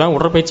எடுத்துடுறாங்க. இதுதான்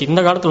உடற்பயிற்சி.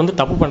 இந்த காலத்தில் வந்து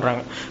தப்பு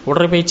பண்ணுறாங்க.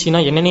 உடற்பயிற்சினா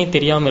என்னன்னே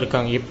தெரியாமல்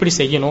இருக்காங்க, எப்படி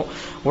செய்யணும்.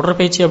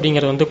 உடற்பயிற்சி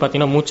அப்படிங்கிறது வந்து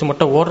பார்த்தீங்கன்னா மூச்சு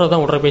மட்டும்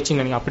ஓடுறதான் உடற்பயிற்சின்னு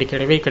நினைக்க, அப்படி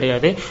கிடையவே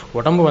கிடையாது.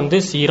 உடம்பு வந்து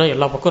சீராக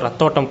எல்லா பக்கம்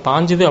ரத்த ஓட்டம்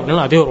பாஞ்சுது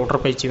அப்படின்னா அதே ஒரு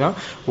உடற்பயிற்சி தான்.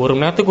 1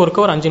 மணி நேரத்துக்கு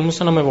ஒருக்கா ஒரு 5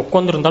 நிமிஷம் நம்ம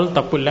உட்காந்துருந்தாலும்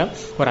தப்பு இல்லை.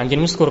 ஒரு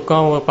 5 நிமிஷத்துக்கு ஒருக்கா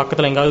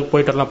பக்கத்தில் எங்காவது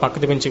போயிட்டு வரலாம்,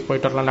 பக்கத்து பெஞ்சுக்கு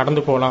போயிட்டு வரலாம்,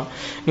 நடந்து போகலாம்.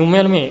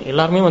 உண்மையாலுமே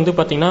எல்லாருமே வந்து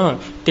பார்த்தீங்கன்னா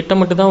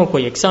திட்டமிட்டு தான்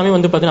இப்போ எக்ஸாமே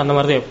வந்து பார்த்தீங்கன்னா அந்த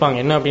மாதிரி தான் வைப்பாங்க.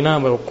 என்ன அப்படின்னா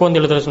நம்ம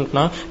உட்காந்து எழுதுற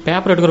சொன்னா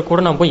பேப்பர் எடுக்கிற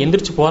கூட நம்ம போய்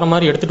எந்திரிச்சு போகிற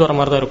மாதிரி எடுத்துகிட்டு வர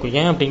மாதிரி தான் இருக்கும்.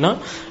 ஏன் அப்படின்னா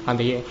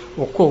அந்த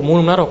 3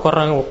 மணி நேரம்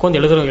உட்காடுறாங்க, உட்காந்து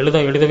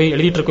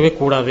எழுதிட்டு இருக்கவே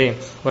கூடாது.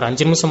 ஒரு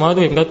 5 நிமிஷமாவது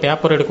எங்கேயாவது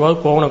பேப்பர் எடுக்கவாது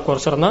போகணும்.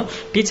 கோர்சரம் தான்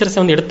டீச்சர்ஸை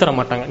வந்து எடுத்து தர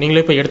மாட்டாங்க.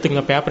 நீங்களே போய்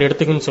எடுத்துக்கங்க, பேப்பர்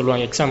எடுத்துக்குன்னு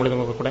சொல்லுவாங்க எக்ஸாம்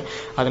எழுதும்போது கூட.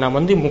 அதை நம்ம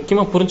வந்து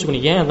முக்கியமாக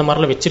புரிஞ்சுக்கணும், ஏன் அந்த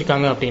மாதிரிலாம்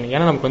வச்சிருக்காங்க அப்படின்னு.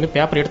 ஏன்னா நமக்கு வந்து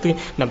பேப்பர் எடுத்து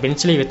நான்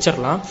பெஞ்சிலேயே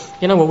வச்சிடலாம்.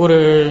 ஏன்னா ஒவ்வொரு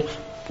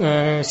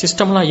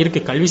சிஸ்டம்லாம்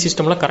இருக்குது, கல்வி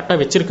சிஸ்டம்லாம் கரெக்டாக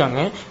வச்சுருக்காங்க.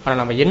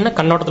 ஆனால் நம்ம என்ன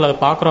கண்ணோட்டத்தில் அதை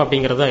பார்க்குறோம்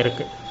அப்படிங்கிறது தான்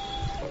இருக்குது.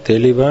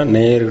 தெளிவாக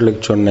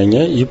நேயர்களுக்கு சொன்னீங்க.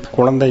 இப்போ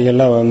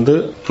குழந்தைகள்லாம் வந்து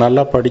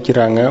நல்லா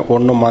படிக்கிறாங்க,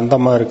 ஒன்றும்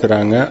மந்தமாக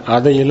இருக்கிறாங்க,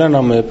 அதையெல்லாம்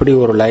நம்ம எப்படி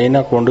ஒரு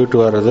லைனாக கொண்டுகிட்டு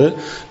வர்றது.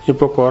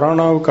 இப்போ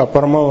கொரோனாவுக்கு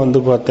அப்புறமா வந்து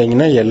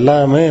பார்த்தீங்கன்னா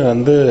எல்லாமே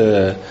வந்து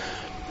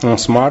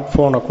ஸ்மார்ட்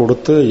ஃபோனை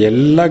கொடுத்து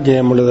எல்லா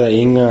கேமில்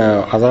தான்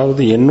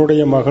அதாவது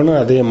என்னுடைய மகனும்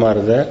அதே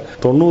மாதிரி தான்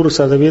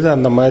 90%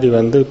 அந்த மாதிரி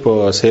வந்து இப்போ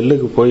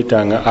செல்லுக்கு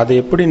போயிட்டாங்க. அதை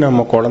எப்படி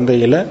நம்ம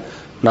குழந்தைகளை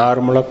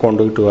நார்மலாக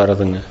கொண்டுகிட்டு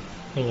வரதுங்க?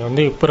 நீங்கள்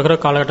வந்து இப்போ இருக்கிற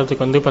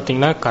காலகட்டத்துக்கு வந்து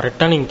பார்த்தீங்கன்னா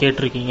கரெக்டாக நீங்கள்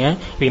கேட்டிருக்கீங்க.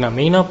 இது நான்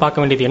மெயினாக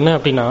பார்க்க வேண்டியது என்ன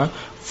அப்படின்னா,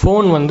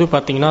 ஃபோன் வந்து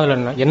பார்த்தீங்கன்னா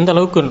அதில் எந்த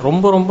அளவுக்கு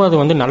ரொம்ப ரொம்ப அது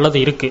வந்து நல்லது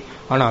இருக்குது,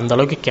 ஆனால் அந்த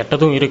அளவுக்கு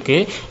கெட்டதும்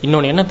இருக்குது.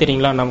 இன்னொன்று என்ன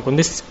தெரியுங்களா, நமக்கு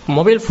வந்து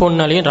மொபைல்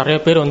ஃபோன்னாலேயே நிறைய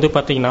பேர் வந்து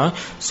பார்த்தீங்கன்னா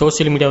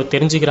சோசியல் மீடியாவை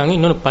தெரிஞ்சுக்கிறாங்க.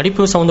 இன்னொன்று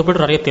படிப்பு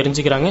சம்மந்தப்பட்டு நிறைய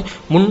தெரிஞ்சுக்கிறாங்க.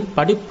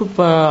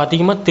 படிப்பு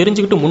அதிகமாக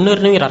தெரிஞ்சுக்கிட்டு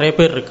முன்னேறினவங்க நிறைய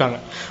பேர் இருக்காங்க.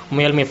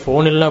 உண்மையாலுமே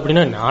ஃபோன் இல்லை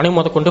அப்படின்னா நானே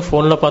கொண்டு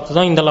ஃபோனில் பார்த்து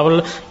தான் இந்த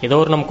லெவலில் ஏதோ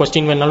ஒரு நம்ம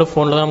கொஸ்டின் வேணாலும்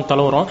ஃபோனில் தான் நம்ம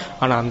தலைவரோம்.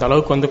 ஆனால் அந்த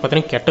அளவுக்கு வந்து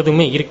பார்த்தீங்கன்னா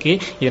கெட்டதுமே இருக்குது.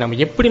 இது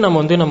நம்ம எப்படி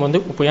நம்ம வந்து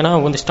இப்போ ஏன்னா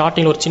வந்து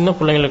ஸ்டார்டிங்கில் ஒரு சின்ன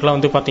பிள்ளைங்களுக்குலாம்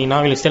வந்து பார்த்தீங்கன்னா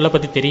அவங்களுக்கு செல்லை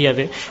பற்றி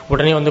தெரியாது.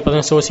 உடனே வந்து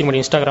பார்த்தீங்கன்னா சோசியல்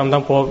மீடியா இன்ஸ்டாகிராம்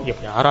தான்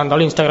யாராக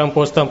இருந்தாலும் இன்ஸ்டாகிராம்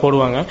போஸ்ட் தான்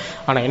போடுவாங்க.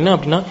 ஆனால் என்ன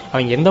அப்படின்னா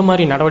அவங்க எந்த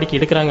மாதிரி நடவடிக்கை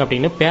எடுக்கிறாங்க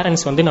அப்படின்னு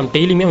பேரண்ட்ஸ் வந்து நம்ம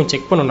டெய்லியுமே அவங்க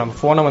செக் பண்ணணும். நம்ம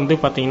ஃபோனை வந்து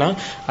பார்த்தீங்கன்னா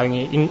அவங்க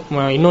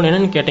இன்னொன்று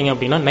என்னென்னு கேட்டிங்க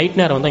அப்படின்னா நைட்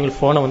நேரம் வந்து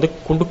அவங்களுக்கு ஃபோனை வந்து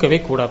கொடுக்கவே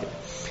கூடாது.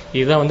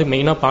 இதுதான் வந்து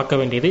மெயினாக பார்க்க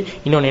வேண்டியது.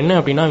 இன்னொன்று என்ன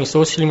அப்படின்னா அவங்க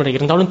சோசியல் மீடியா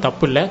இருந்தாலும்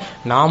தப்பு இல்லை,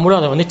 நாமளும்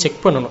அதை வந்து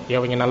செக் பண்ணணும்.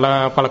 அவங்க நல்ல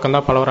பழக்கம்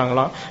தான்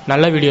பழகுறாங்களா,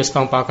 நல்ல வீடியோஸ்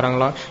தான்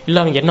பார்க்குறாங்களா, இல்லை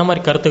அவங்க என்ன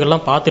மாதிரி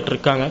கருத்துக்கள்லாம் பார்த்துட்டு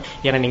இருக்காங்க.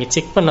 ஏன்னா நீங்கள்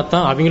செக்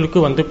பண்ணத்தான்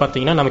அவங்களுக்கு வந்து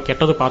பார்த்தீங்கன்னா நம்ம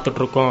கெட்டது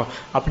பார்த்துட்ருக்கோம்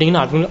அப்படின்னு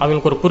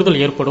அவங்களுக்கு ஒரு புரிதல்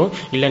ஏற்படும்.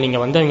 இல்லை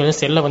நீங்கள் வந்து அவங்க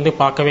செல்லை வந்து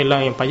பார்க்கவே இல்லை,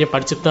 என் பையன்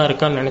படிச்சுட்டு தான்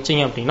இருக்கான்னு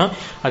நினச்சிங்க அப்படின்னா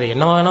அது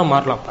என்ன வேணால்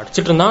மாறலாம்.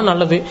 படிச்சுட்டு இருந்தால்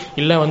நல்லது,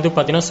 இல்லை வந்து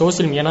பார்த்தீங்கன்னா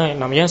சோசியல் மீடியா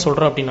நம்ம ஏன்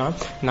சொல்கிறோம் அப்படின்னா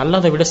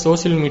நல்லதை விட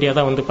சோசியல் மீடியா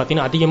தான் வந்து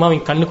பார்த்தீங்கன்னா அதிகமாக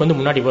அவங்க கண்ணுக்கு வந்து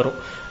முன்னாடி வரும்.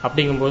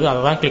 அப்படிங்கும்போது அதை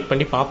தான் கிளிக்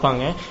பண்ணி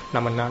பார்ப்பாங்க.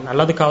 நம்ம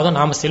நல்லதுக்காக தான்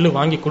நாம் செல்லு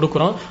வாங்கி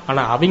கொடுக்குறோம்.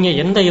 ஆனால் அவங்க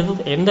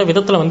எந்த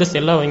விதத்தில் வந்து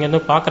செல்லை அவங்க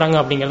வந்து பார்க்குறாங்க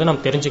அப்படிங்கிறத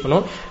நம்ம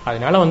தெரிஞ்சுக்கணும்.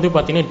 அதனால வந்து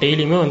பார்த்தீங்கன்னா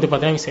டெய்லியுமே வந்து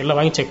பார்த்தீங்கன்னா செல்லை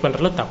வாங்கி செக்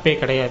பண்ணுறதுல தப்பே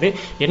கிடையாது.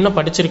 என்ன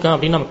படிச்சிருக்கேன்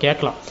அப்படின்னு நம்ம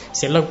கேட்கலாம்.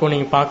 செல்லை போய்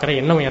நீங்கள் பார்க்குற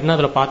என்ன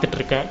அதில் பார்த்துட்டு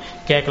இருக்கேன்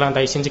கேட்கலாம்,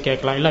 தயவு செஞ்சு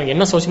கேட்கலாம். இல்லை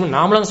என்ன சோசியல் மீடியா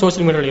நாமளும்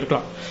சோசியல் மீடியாவில்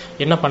இருக்கலாம்,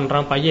 என்ன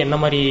பண்ணுறான் பையன், என்ன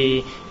மாதிரி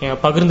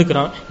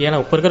பகிர்ந்துக்கிறான். ஏன்னா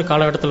இப்போ இருக்கிற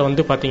காலகட்டத்தில்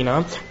வந்து பார்த்தீங்கன்னா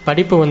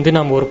படிப்பு வந்து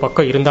நம்ம ஒரு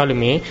பக்கம்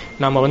இருந்தாலுமே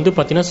நம்ம வந்து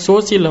பார்த்தீங்கன்னா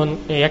சோசியல்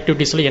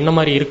ஆக்டிவிட்டீஸில் என்ன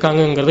மாதிரி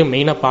இருக்காங்கிறது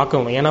மெயினாக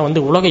பார்க்கணும். ஏன்னா வந்து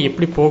உலகம்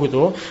எப்படி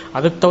போகுதோ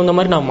அதுக்கு தகுந்த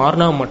மாதிரி நம்ம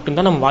மாறினா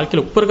மட்டும்தான் நம்ம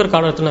வாழ்க்கையில் இப்போ இருக்கிற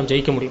காலகட்டத்தில் நம்ம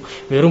ஜெயிக்க முடியும்.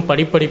 வெறும்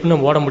படிப்புன்னு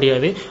நம்ம ஓட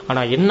முடியாது.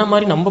 ஆனால் என்ன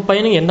மாதிரி நம்ம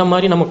பையனுக்கு எந்த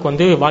மாதிரி நமக்கு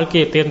வந்து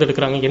வாழ்க்கையை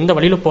தேர்ந்தெடுக்கிறாங்க, எந்த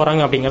வழியில்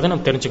போகிறாங்க அப்படிங்கிறத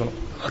நம்ம தெரிஞ்சுக்கணும்.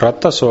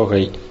 ரத்த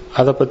சோகை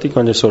அதை பற்றி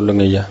கொஞ்சம்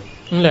சொல்லுங்க ஐயா.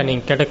 இல்லை,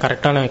 நீங்கள் கேட்ட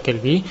கரெக்டான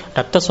கேள்வி.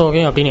 ரத்த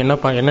சோகை அப்படின்னு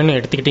என்னென்னு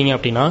எடுத்துக்கிட்டீங்க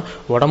அப்படின்னா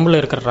உடம்புல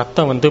இருக்கிற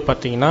ரத்தம் வந்து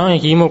பார்த்தீங்கன்னா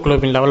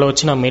ஹீமோகுளோபின் லெவலை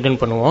வச்சு நம்ம மெயின்டைன்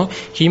பண்ணுவோம்.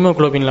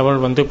 ஹீமோகுளோபின்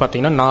லெவல் வந்து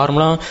பார்த்தீங்கன்னா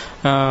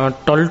நார்மலாக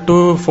 12 to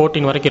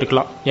 14 வரைக்கும்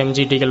இருக்கலாம்,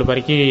 mgdகள்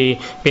வரைக்கும்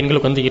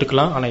பெண்களுக்கு வந்து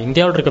இருக்கலாம். ஆனால்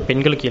இந்தியாவில் இருக்க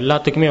பெண்களுக்கு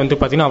எல்லாத்துக்குமே வந்து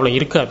பார்த்தீங்கன்னா அவ்வளோ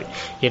இருக்காது.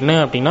 என்ன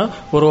அப்படின்னா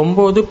ஒரு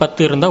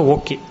 9-10 இருந்தால்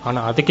ஓகே.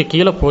 ஆனால் அதுக்கு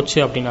கீழே போச்சு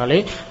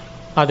அப்படின்னாலே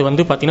அது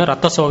வந்து பார்த்தீங்கன்னா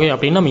ரத்த சோகை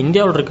அப்படின்னு நம்ம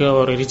இந்தியாவில் இருக்க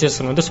ஒரு ரிசர்ச்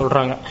வந்து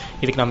சொல்கிறாங்க.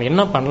 இதுக்கு நம்ம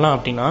என்ன பண்ணலாம்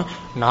அப்படின்னா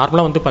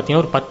நார்மலாக வந்து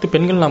பார்த்தீங்கன்னா ஒரு 10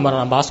 பெண்கள் நம்ம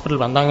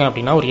ஹாஸ்பிட்டல் வந்தாங்க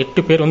அப்படின்னா ஒரு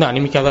 8 பேர் வந்து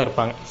அனிமிக்காக தான்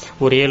இருப்பாங்க,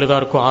 ஒரு 7 தான்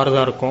இருக்கும், 6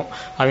 தான் இருக்கும்.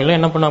 அவங்களாம்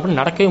என்ன பண்ணா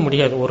அப்படின்னு நடக்கவே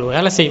முடியாது. ஒரு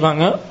வேலை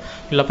செய்வாங்க,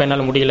 இல்லைப்பா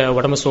என்னால் முடியல,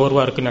 உடம்பு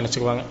சோர்வாக இருக்குன்னு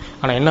நினச்சிக்குவாங்க.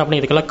 ஆனால் என்ன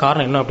அப்படின்னா இதுக்கெல்லாம்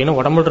காரணம் என்ன அப்படின்னா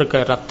உடம்புல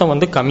இருக்க ரத்தம்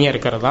வந்து கம்மியாக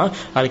இருக்கிறது தான்.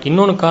 அதுக்கு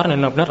இன்னொன்று காரணம்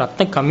என்ன அப்படின்னா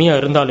ரத்தம்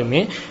கம்மியாக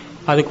இருந்தாலுமே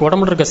அதுக்கு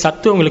உடம்புல இருக்க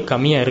சத்து உங்களுக்கு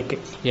கம்மியாக இருக்குது.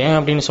 ஏன்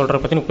அப்படின்னு சொல்கிற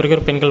பார்த்தீங்கன்னா இப்போ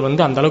இருக்கிற பெண்கள்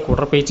வந்து அந்தளவுக்கு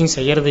உடற்பயிற்சியும்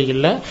செய்கிறது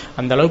இல்லை,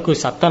 அந்தளவுக்கு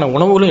சத்தான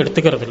உணவுகளும்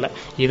எடுத்துக்கிறது இல்லை.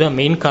 இதுதான்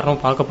மெயின் காரணம்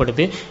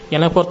பார்க்கப்படுது.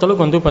 என்னை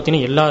பொறுத்தளவுக்கு வந்து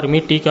பார்த்தீங்கன்னா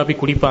எல்லாருமே டீ காபி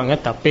குடிப்பாங்க,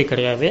 தப்பே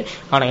கிடையாது.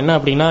 ஆனால் என்ன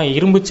அப்படின்னா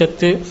இரும்பு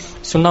சத்து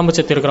சுண்ணாம்பு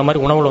சத்து இருக்கிற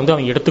மாதிரி உணவுகளை வந்து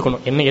அவங்க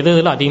எடுத்துக்கணும்.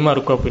 எதில் அதிகமாக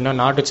இருக்கும் அப்படின்னா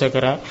நாட்டு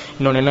சக்கரை,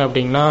 இன்னொன்று என்ன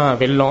அப்படின்னா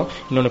வெல்லம்,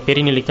 இன்னொன்று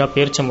பெரிநெல்லிக்காய்,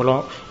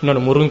 பேரிச்சம்பழம்,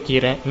 இன்னொன்று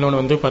முருங்கீரை,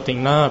 இன்னொன்று வந்து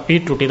பார்த்தீங்கன்னா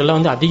பீட்ரூட். இதெல்லாம்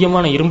வந்து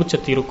அதிகமான இரும்பு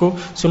சத்து இருக்கும்,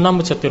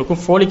 சுண்ணாம்பு சத்து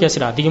இருக்கும், ஃபோலிக்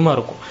ஆசிட் அதிகமாக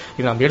இருக்கும்.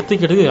 இது நம்ம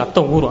எடுத்துக்கிறது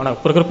ரத்தம் ஊறும். ஆனால்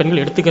இப்போ இருக்கிற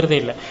பெண்கள் எடுத்துக்கிறதே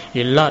இல்லை.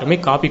 எல்லாருமே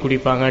காபி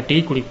குடிப்பாங்க, டீ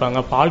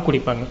குடிப்பாங்க, பால்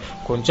குடிப்பாங்க,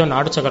 கொஞ்சம்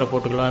நாட்டு சக்கரை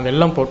போட்டுக்கலாம்,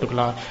 வெல்லம்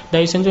போட்டுக்கலாம்.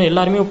 தயவு செஞ்சு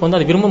எல்லாருமே இப்போ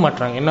வந்து அதை விரும்ப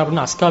மாட்டாங்க. என்ன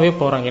அப்படின்னு அஸ்காவே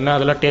போகிறாங்க, என்ன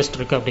அதெல்லாம் டேஸ்ட்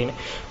இருக்குது அப்படின்னு.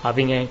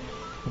 அவங்க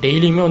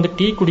டெய்லியுமே வந்து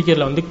டீ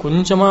குடிக்கிறதுல வந்து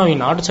கொஞ்சமாக அவங்க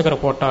நாட்டு சக்கரை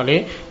போட்டாலே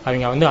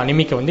அவங்க வந்து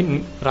அனிமிக்க வந்து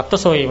ரத்த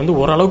சோகையை வந்து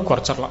ஓரளவுக்கு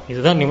குறைச்சிடலாம்.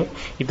 இதுதான்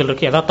இதில்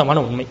இருக்க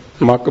யதார்த்தமான உண்மை.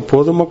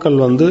 பொதுமக்கள்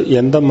வந்து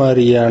எந்த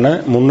மாதிரியான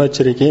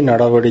முன்னெச்சரிக்கை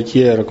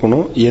நடவடிக்கையாக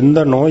இருக்கணும்,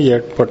 எந்த நோய்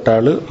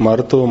ஏற்பட்டாலும்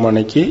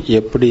மருத்துவமனைக்கு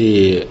எப்படி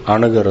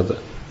அணுகிறது?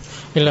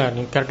 இல்லை,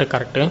 நீங்கள்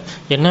கரெக்டு.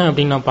 என்ன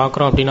அப்படின்னு நான்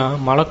பார்க்குறோம் அப்படின்னா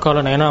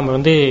மழைக்காலம், ஏன்னா நம்ம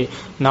வந்து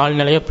 4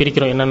 நிலையாக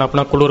பிரிக்கிறோம். என்னென்ன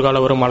அப்படின்னா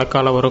குளிர்காலம் வரும்,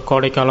 மழைக்காலம் வரும்,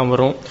 கோடைக்காலம்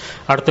வரும்.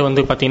 அடுத்து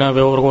வந்து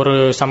பார்த்திங்கன்னா ஒரு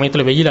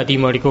சமயத்தில் வெயில்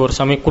அதிகமாக அடிக்கும், ஒரு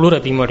சமயம் குளிர்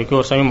அதிகமாக அடிக்கும்,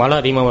 ஒரு சமயம் மழை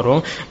அதிகமாக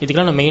வரும்.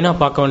 இதுக்கெல்லாம் நம்ம மெயினாக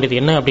பார்க்க வேண்டியது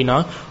என்ன அப்படின்னா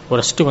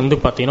ஃபஸ்ட்டு வந்து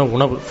பார்த்திங்கன்னா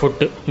உணவு,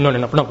 ஃபுட்டு, இன்னொன்று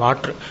என்ன அப்படின்னா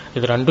வாட்ரு.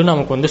 இது ரெண்டும்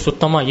நமக்கு வந்து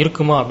சுத்தமாக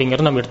இருக்குமா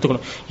அப்படிங்கிறத நம்ம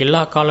எடுத்துக்கணும்.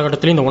 எல்லா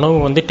காலகட்டத்திலையும் இந்த உணவு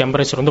வந்து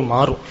டெம்பரேச்சர் வந்து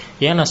மாறும்.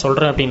 ஏன் நான்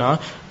சொல்கிறேன் அப்படின்னா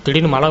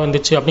திடீர்னு மழை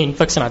வந்துச்சு அப்படின்னு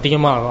இன்ஃபெக்ஷன்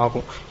அதிகமாக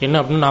ஆகும். என்ன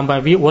அப்படின்னா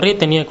நம்ம ஒரே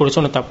தண்ணியை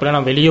குடிச்சோன்னு தப்பு இல்லை,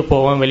 நம்ம வெளியே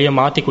போவோம், வெளியே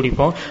மாற்றி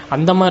குடிப்போம்.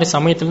 அந்த மாதிரி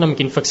சமயத்தில்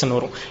நமக்கு இன்ஃபெக்ஷன்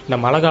வரும். இந்த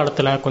மழை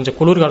காலத்தில் கொஞ்சம்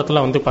குளிர்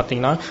காலத்தில் வந்து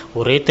பார்த்திங்கன்னா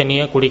ஒரே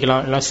தண்ணியாக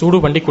குடிக்கலாம், இல்லை சூடு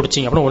பண்ணி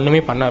குடிச்சிங்க அப்படின்னா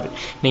ஒன்றுமே பண்ணாது.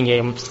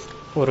 நீங்கள்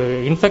ஒரு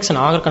இன்ஃபெக்ஷன்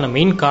ஆகிறதுக்கான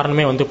மெயின்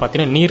காரணமே வந்து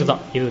பார்த்தீங்கன்னா நீர்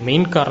தான். இது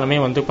மெயின் காரணமே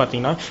வந்து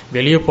பார்த்தீங்கன்னா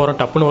வெளியே போகிறோம்,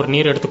 டப்புன்னு ஒரு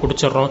நீர் எடுத்து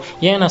குடிச்சிடுறோம்.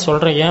 ஏன் நான்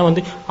சொல்கிறேன், ஏன்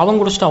வந்து அவங்க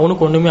குடிச்சிட்டு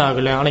அவனுக்கு ஒன்றுமே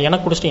ஆகலை, ஆனால்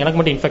எனக்கு குடிச்சிட்டு எனக்கு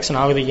மட்டும் இன்ஃபெக்ஷன்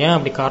ஆகுது, ஏன்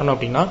அப்படி காரணம்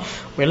அப்படின்னா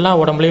எல்லா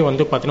உடம்புலையும்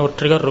வந்து பார்த்தீங்கன்னா ஒரு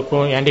ட்ரிகர்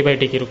இருக்கும்,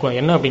 ஆன்டிபயோட்டிக் இருக்கும்.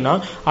 என்ன அப்படின்னா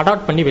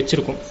அடாப்ட் பண்ணி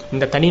வச்சிருக்கும்.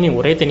 இந்த தண்ணி நீ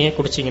ஒரே தண்ணியே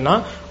குடிச்சிங்கன்னா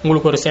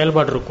உங்களுக்கு ஒரு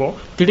செயல்பாடு இருக்கும்,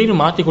 திடீர்னு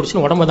மாற்றி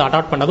குடிச்சுன்னு உடம்பு வந்து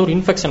அடாப்ட் பண்ணாது ஒரு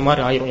இன்ஃபெக்ஷன்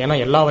மாதிரி ஆயிரும். ஏன்னா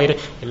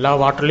எல்லா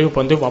வாட்டர்லையும்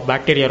இப்போ வந்து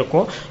பாக்டீரியா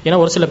இருக்கும். ஏன்னா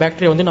ஒரு சில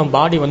பாக்டீரியா வந்து நம்ம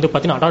பாடி வந்து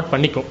பார்த்தீங்கன்னா அடாப்ட்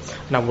பண்ணிக்கும்.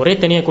 நம்ம ஒரே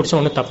தண்ணியை குடிச்சா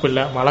ஒன்றும் தப்பு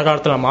இல்லை, மழை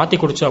காலத்தில் மாற்றி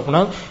குடிச்சோம்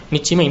அப்படின்னா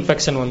நிச்சயமாக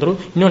இன்ஃபெக்ஷன் வந்துடும்.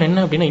 இன்னொன்று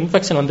என்ன அப்படின்னா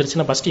இன்ஃபெக்ஷன்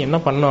வந்துருச்சுன்னா ஃபஸ்ட்டு என்ன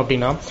பண்ணணும்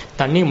அப்படின்னா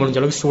தண்ணி முடிஞ்ச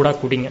அளவுக்கு சூடாக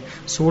குடிங்க.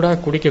 சூடாக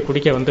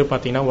குடிக்க வந்து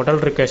பார்த்தீங்கன்னா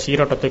உடல் இருக்க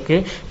சீரோட்டத்துக்கு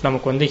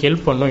நமக்கு வந்து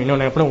ஹெல்ப் பண்ணும்.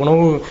 இன்னொன்று எப்படின்னா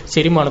உணவு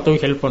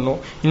செரிமானத்துக்கு ஹெல்ப் பண்ணும்.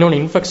 இன்னொன்று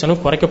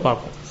இன்ஃபெக்ஷனும் குறைக்க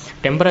பார்க்கும்,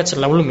 டெம்பரேச்சர்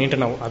லெவலும்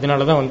மெயின்டைன் ஆகும்.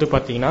 அதனால தான் வந்து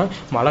பார்த்தீங்கன்னா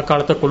மழை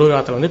காலத்தில் குளிர்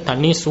காலத்தில் வந்து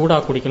தண்ணியை சூடாக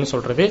குடிக்கணும்னு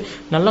சொல்கிறது.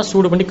 நல்லா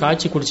சூடு பண்ணி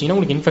காய்ச்சி குடிச்சிங்கன்னா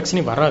உங்களுக்கு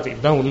இன்ஃபெக்ஷனே வராது,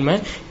 இதுதான் உண்மை.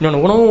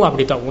 இன்னொன்று உணவும்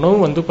அப்படி தான். உணவு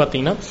வந்து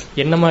பார்த்தீங்கன்னா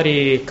என்ன மாதிரி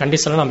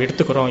கண்டிஷனில் நம்ம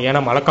எடுத்துக்கிறோம்.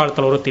 ஏன்னா மழை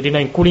காலத்தில் ஒரு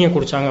திடீர்னு கூலிங்காக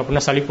குடிச்சாங்க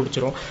அப்படின்னா சளி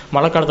பிடிச்சிரும்,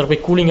 மழை காலத்தில்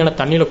போய் கூலிங்கான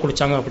தண்ணியில்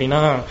குடிச்சாங்க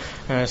அப்படின்னா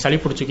சளி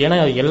பிடிச்சிக்கும். ஏன்னா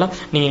அது எல்லாம்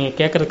நீங்கள்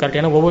கேட்குறது கரெக்ட்.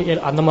 ஏன்னா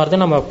அந்த மாதிரி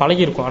தான் நம்ம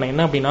பழகிருக்கோம். ஆனால்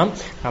என்ன அப்படின்னா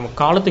நம்ம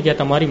காலத்துக்கு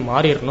ஏற்ற மாதிரி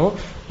மாறிடணும்.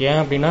 ஏன்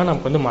அப்படின்னா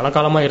நமக்கு வந்து மழை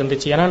காலமாக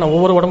இருந்துச்சு, ஏன்னா நான்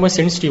ஒவ்வொரு உடம்பும்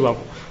சென்சிட்டிவ்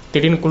ஆகும்.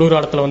 திடீர்னு குளிர்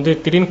காலத்தில் வந்து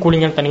திடீர்னு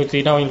கூலிங்கான தண்ணி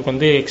ஊற்றினா அவங்களுக்கு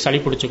வந்து சளி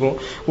பிடிச்சிக்கும்.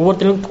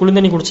 ஒவ்வொருத்தரும் குளிர்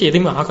தண்ணி குடிச்சு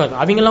எதுவுமே ஆகாது,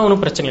 அவங்கெல்லாம்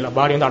ஒன்றும் பிரச்சனை இல்லை,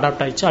 பாடி வந்து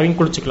அடாப்ட் ஆகிடுச்சு, அவங்க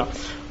குளிச்சிக்கலாம்.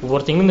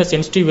 ஒவ்வொருத்தங்களும் இந்த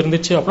சென்சிட்டிவ்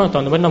இருந்துச்சு அப்படின்னா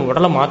அது அந்த மாதிரி நம்ம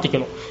உடலை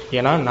மாற்றிக்கணும்.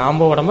 ஏன்னா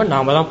நாம் உடம்பை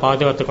நாம் தான்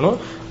பாதுகாத்துக்கணும்.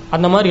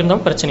 அந்த மாதிரி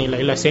இருந்தாலும் பிரச்சனை இல்லை.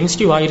 இல்லை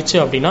சென்சிட்டிவ் ஆயிடுச்சு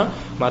அப்படின்னா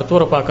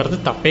மருத்துவரை பார்க்கறது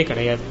தப்பே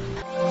கிடையாது.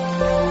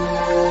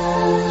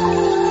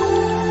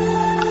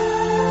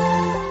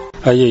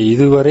 ஐயா,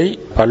 இதுவரை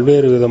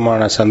பல்வேறு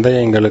விதமான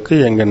சந்தேகங்களுக்கு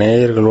எங்கள்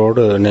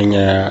நேயர்களோடு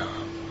நீங்கள்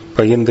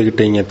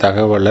பகிர்ந்துக்கிட்டீங்க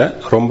தகவலை.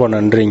 ரொம்ப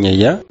நன்றிங்க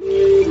ஐயா.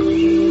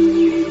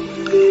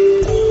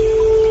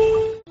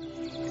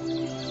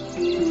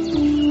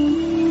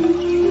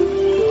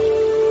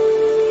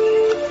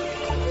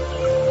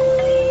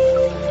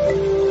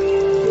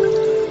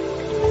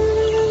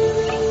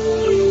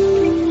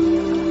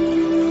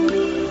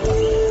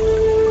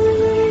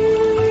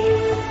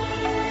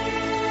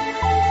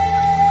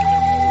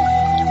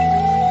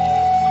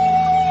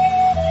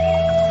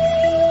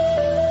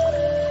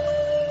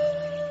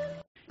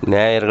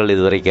 நேயர்கள்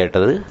இதுவரை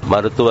கேட்டது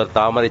மருத்துவர்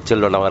தாமரை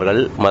செல்வன் அவர்கள்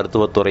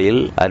மருத்துவத்துறையில்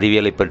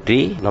அறிவியலை பற்றி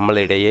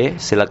நம்மளிடையே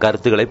சில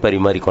கருத்துக்களை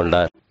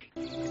பரிமாறிக்கொண்டார்.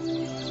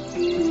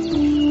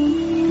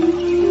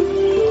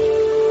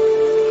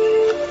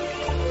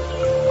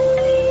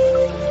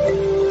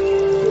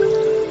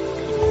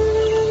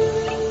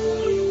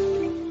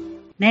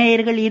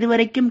 நேயர்கள்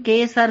இதுவரைக்கும்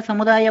KSR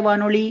சமுதாய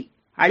வானொலி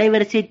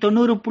அலைவரிசை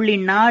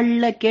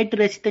 90.4 கேட்டு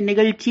ரசித்த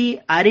நிகழ்ச்சி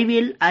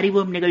அறிவியல்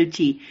அறிவோம்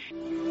நிகழ்ச்சி.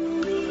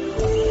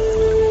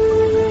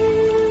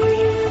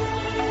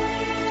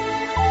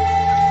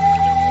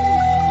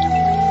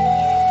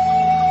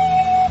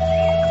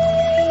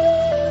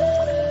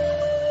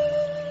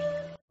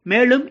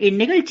 மேலும்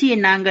இந்நிகழ்ச்சியை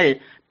நாங்கள்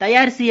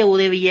தயார் செய்ய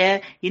உதவிய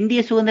இந்திய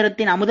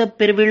சுதந்திரத்தின் அமுதப்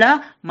பெருவிழா,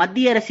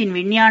 மத்திய அரசின்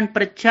விஞ்ஞான்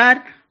பிரச்சார்,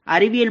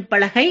 அறிவியல்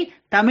பலகை,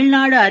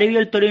 தமிழ்நாடு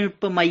அறிவியல்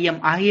தொழில்நுட்ப மையம்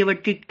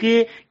ஆகியவற்றிற்கு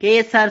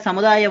KSR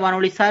சமுதாய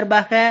வானொலி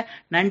சார்பாக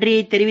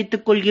நன்றியை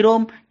தெரிவித்துக்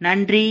கொள்கிறோம்.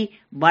 நன்றி,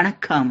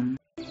 வணக்கம்.